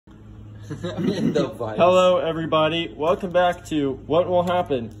The vice. Hello, everybody. Welcome back to What Will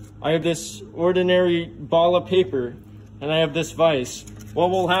Happen. I have this ordinary ball of paper, and I have this vice. What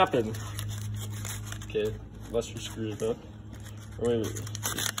will happen? Okay, let's just screw it up. Wait.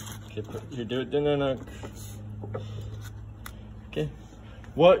 Okay, here, do it. No. Okay.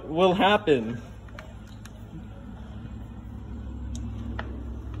 What will happen?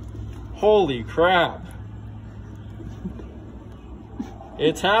 Holy crap.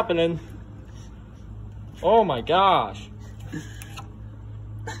 It's happening. Oh my gosh.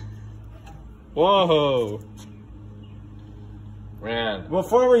 Whoa. Man.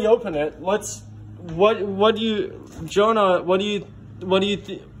 Before we open it, what do you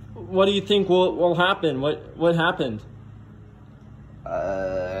think will happen? What happened?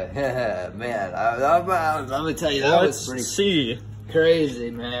 Man, I'm gonna tell you, that was pretty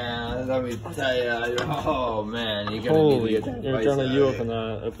crazy, man. Let me tell you, oh man, you're gonna need to get that vice out. You open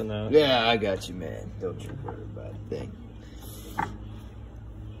that. Yeah, I got you, man. Don't you worry about a thing.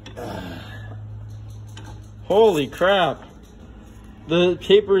 Holy crap. The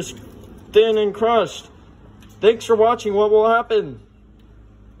paper's thin and crushed. Thanks for watching What Will Happen.